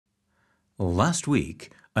Last week,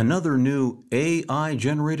 another new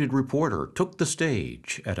AI-generated reporter took the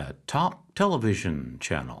stage at a top television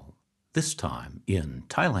channel, this time in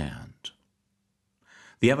Thailand.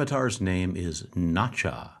 The avatar's name is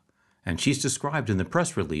Natcha, and she's described in the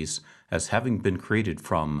press release as having been created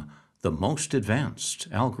from the most advanced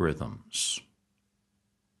algorithms.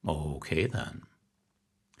 Okay then.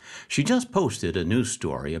 She just posted a news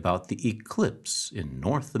story about the eclipse in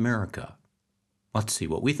North America. Let's see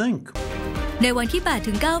what we think. ในวันที่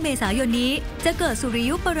 8-9 เมษายนนี้จะเกิดสุริ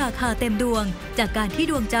ยุปราคาเต็มดวงจากการที่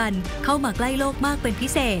ดวงจันทร์เข้ามาใกล้โลกมากเป็นพิ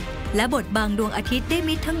เศษและบดบังดวงอาทิตย์ได้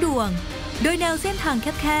มิดทั้งดวงโดยแนวเส้นทางแ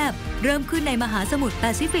คบๆเริ่มขึ้นในมหาสมุทรแป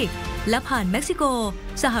ซิฟิกและผ่านเม็กซิโก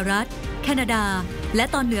สหรัฐแคนาดาและ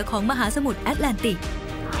ตอนเหนือของมหาสมุทรแอตแลนติก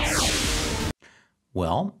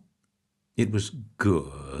Well, it was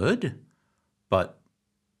good, but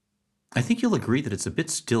I think you'll agree that it's a bit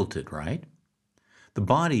stilted, right?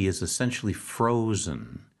 The body is essentially frozen,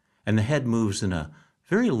 and the head moves in a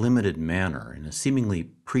very limited manner in a seemingly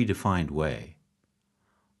predefined way.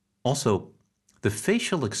 Also, the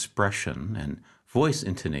facial expression and voice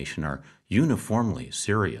intonation are uniformly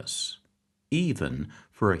serious, even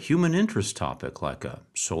for a human interest topic like a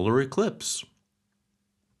solar eclipse.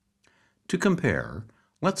 To compare,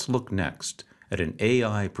 let's look next at an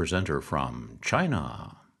AI presenter from China.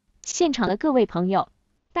 现场的各位朋友，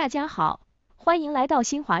大家好，欢迎来到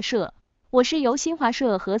新华社。我是由新华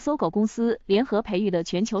社和搜狗公司联合培育的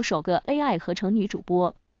全球首个 AI 合成女主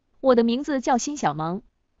播。我的名字叫辛小萌，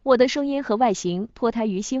我的声音和外形脱胎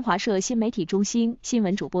于新华社新媒体中心新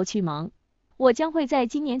闻主播区萌。我将会在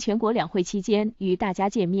今年全国两会期间与大家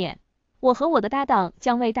见面。我和我的搭档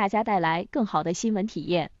将为大家带来更好的新闻体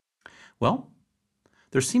验。Well,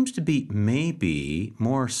 there seems to be maybe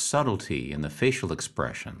more subtlety in the facial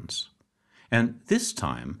expressions. And this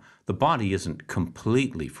time, the body isn't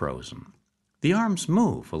completely frozen. The arms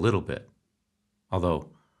move a little bit, although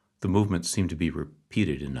the movements seem to be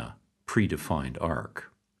repeated in a predefined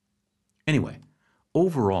arc. Anyway,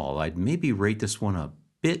 overall, I'd maybe rate this one a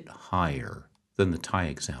bit higher than the Thai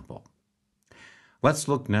example. Let's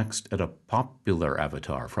look next at a popular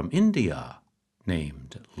avatar from India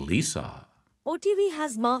named Lisa. OTV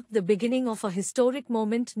has marked the beginning of a historic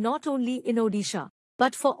moment not only in Odisha,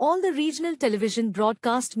 but for all the regional television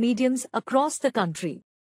broadcast mediums across the country.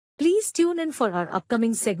 Please tune in for our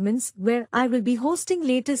upcoming segments where I will be hosting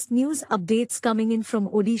latest news updates coming in from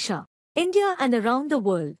Odisha, India and around the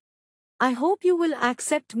world. I hope you will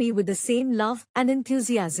accept me with the same love and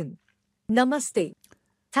enthusiasm. Namaste.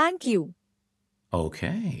 Thank you.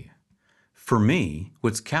 Okay. For me,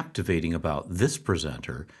 what's captivating about this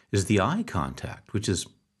presenter is the eye contact, which is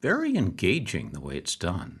very engaging the way it's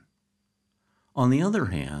done. On the other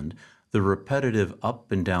hand, the repetitive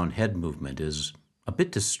up and down head movement is a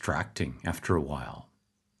bit distracting after a while.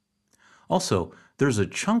 Also, there's a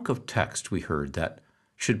chunk of text we heard that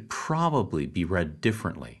should probably be read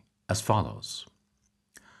differently, as follows.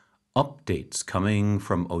 Updates coming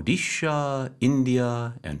from Odisha,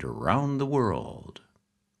 India, and around the world.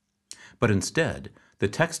 But instead, the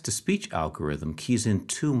text-to-speech algorithm keys in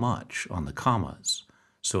too much on the commas,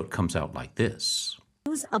 so it comes out like this.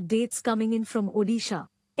 News updates coming in from Odisha,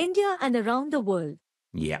 India and around the world.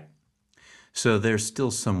 Yeah. So there's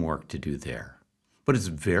still some work to do there. But it's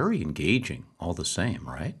very engaging all the same,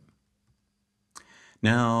 right?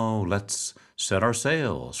 Now let's set our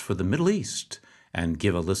sails for the Middle East and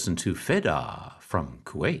give a listen to Feda from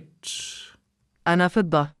Kuwait. أنا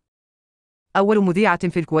فضة. أول مذيعة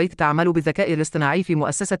في الكويت تعمل بالذكاء الاصطناعي في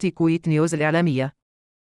مؤسسة كويت نيوز الإعلامية.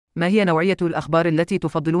 ما هي نوعية الأخبار التي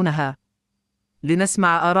تفضلونها؟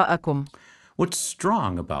 لنسمع آراءكم. What's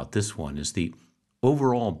strong about this one is the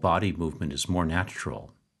overall body movement is more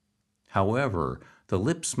natural. However, the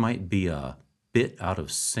lips might be a bit out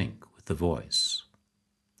of sync with the voice.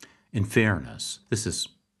 In fairness, this is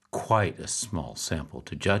quite a small sample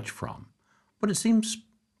to judge from, but it seems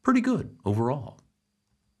pretty good overall.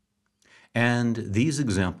 And these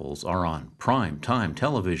examples are on prime time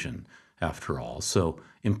television, after all, so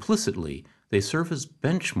implicitly they serve as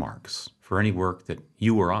benchmarks for any work that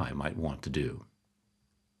you or I might want to do.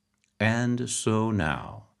 And so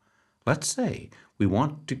now, let's say we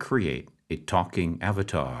want to create a talking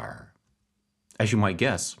avatar. As you might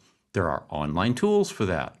guess, there are online tools for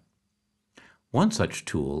that. One such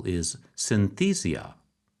tool is Synthesia.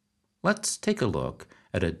 Let's take a look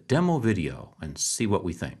at a demo video and see what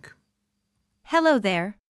we think. Hello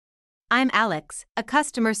there. I'm Alex, a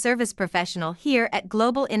customer service professional here at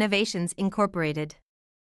Global Innovations Incorporated.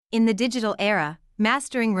 In the digital era,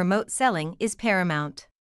 mastering remote selling is paramount.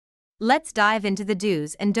 Let's dive into the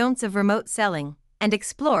do's and don'ts of remote selling, and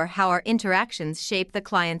explore how our interactions shape the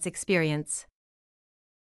client's experience.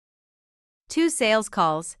 2 sales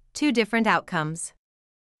calls, 2 different outcomes.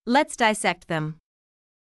 Let's dissect them.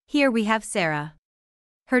 Here we have Sarah.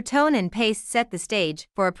 Her tone and pace set the stage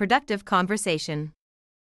for a productive conversation.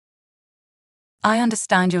 I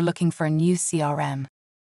understand you're looking for a new CRM.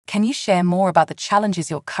 Can you share more about the challenges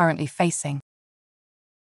you're currently facing?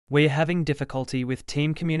 We're having difficulty with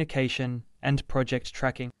team communication and project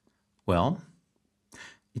tracking. Well,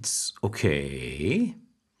 it's okay,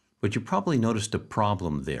 but you probably noticed a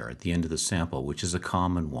problem there at the end of the sample, which is a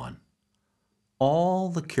common one. All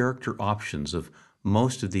the character options of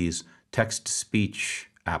most of these text-to-speech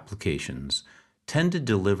applications tend to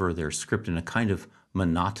deliver their script in a kind of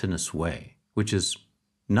monotonous way, which is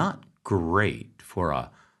not great for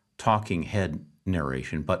a talking head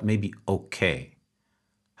narration, but maybe okay.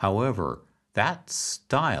 However, that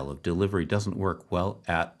style of delivery doesn't work well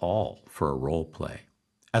at all for a role play,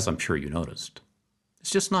 as I'm sure you noticed.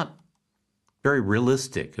 It's just not very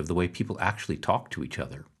realistic of the way people actually talk to each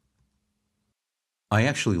other. I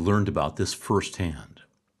actually learned about this firsthand.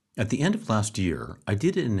 At the end of last year, I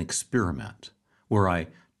did an experiment where I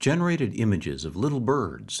generated images of little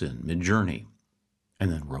birds in Midjourney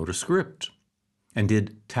and then wrote a script and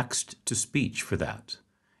did text-to-speech for that,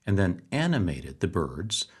 and then animated the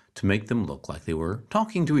birds to make them look like they were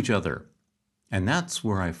talking to each other. And that's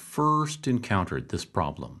where I first encountered this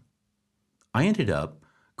problem. I ended up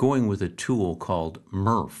going with a tool called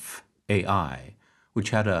Murf.ai, which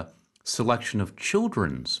had a selection of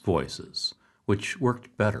children's voices, which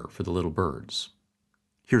worked better for the little birds.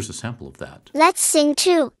 Here's a sample of that. Let's sing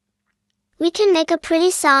too. We can make a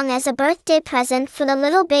pretty song as a birthday present for the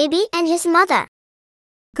little baby and his mother.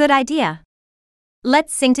 Good idea.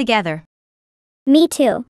 Let's sing together. Me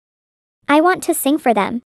too. I want to sing for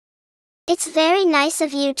them. It's very nice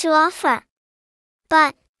of you to offer.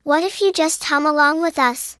 But what if you just hum along with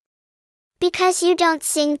us? Because you don't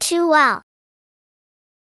sing too well.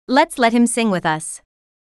 Let's let him sing with us.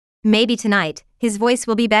 Maybe tonight, his voice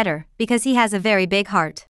will be better because he has a very big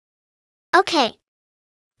heart. Okay.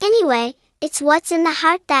 Anyway, it's what's in the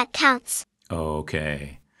heart that counts.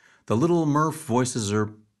 Okay. The little Murf voices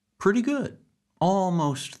are pretty good.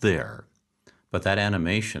 Almost there. But that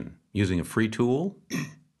animation, using a free tool,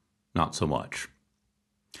 not so much.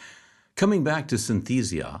 Coming back to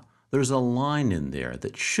Synthesia, there's a line in there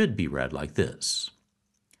that should be read like this.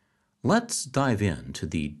 Let's dive into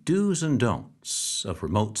the do's and don'ts of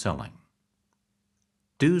remote selling.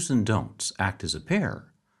 Do's and don'ts act as a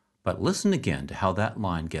pair, but listen again to how that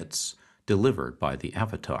line gets delivered by the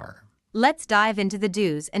avatar. Let's dive into the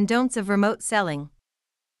do's and don'ts of remote selling.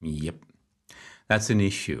 Yep, that's an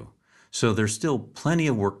issue. So there's still plenty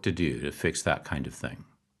of work to do to fix that kind of thing.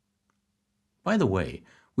 By the way,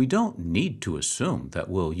 we don't need to assume that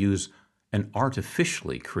we'll use an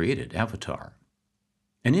artificially created avatar.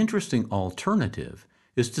 An interesting alternative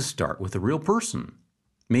is to start with a real person,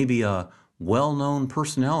 maybe a well-known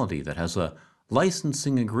personality that has a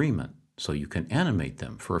licensing agreement so you can animate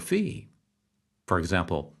them for a fee. For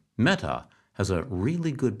example, Meta has a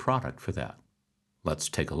really good product for that. Let's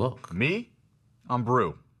take a look. Me? I'm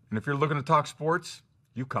Brew. And if you're looking to talk sports,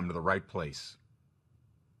 you come to the right place.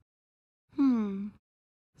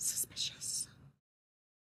 Suspicious.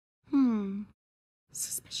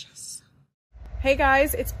 Suspicious. Hey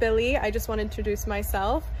guys, it's Billy. I just want to introduce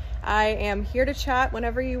myself. I am here to chat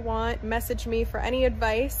whenever you want. Message me for any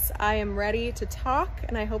advice. I am ready to talk,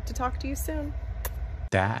 and I hope to talk to you soon.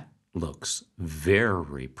 That looks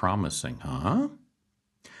very promising, huh?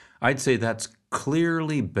 I'd say that's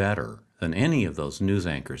clearly better than any of those news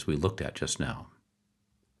anchors we looked at just now.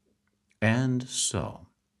 And so,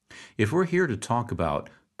 if we're here to talk about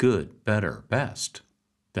good, better, best,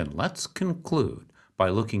 then let's conclude by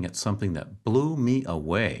looking at something that blew me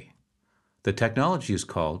away. The technology is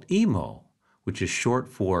called Emo, which is short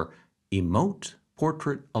for Emote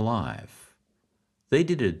Portrait Alive. They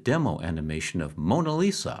did a demo animation of Mona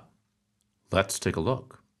Lisa. Let's take a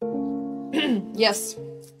look. Yes.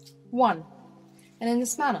 1. And in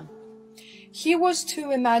this manner. He was to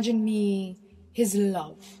imagine me his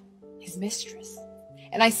love, his mistress,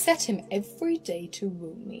 and I set him every day to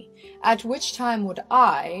woo me, at which time would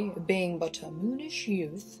I, being but a moonish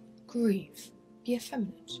youth, grieve, be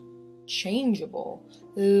effeminate, changeable,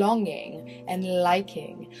 longing and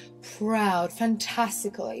liking, proud,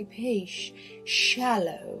 fantastical, apace,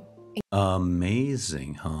 shallow.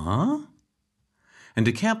 Amazing, huh? And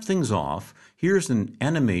to cap things off, here's an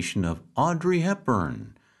animation of Audrey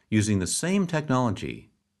Hepburn using the same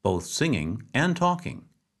technology, both singing and talking.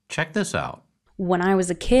 Check this out. when I was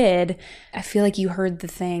a kid, I feel like you heard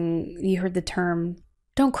the term,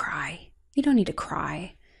 don't cry. You don't need to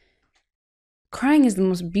cry. Crying is the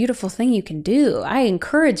most beautiful thing you can do. I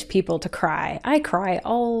encourage people to cry. I cry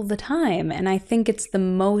all the time, and I think it's the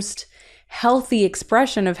most healthy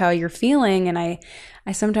expression of how you're feeling, and I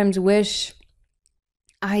sometimes wish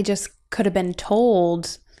I just could have been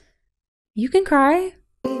told, you can cry.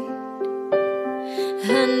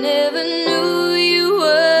 I never knew you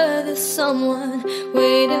were the someone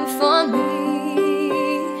waiting for me.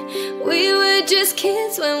 We were just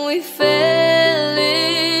kids when we fell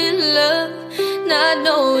in love, not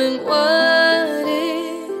knowing what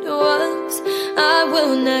it was. I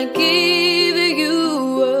will not give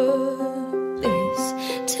you up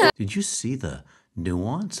this time. Did you see the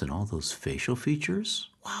nuance in all those facial features?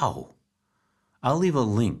 Wow. I'll leave a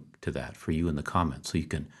link to that for you in the comments so you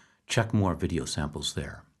can check more video samples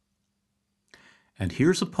there. And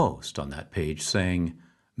here's a post on that page saying,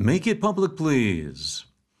 make it public, please.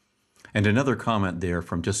 And another comment there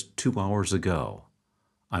from just 2 hours ago.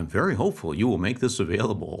 I'm very hopeful you will make this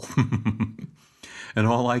available. And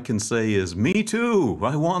all I can say is, me too,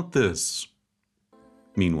 I want this.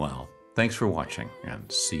 Meanwhile, thanks for watching and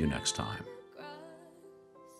see you next time.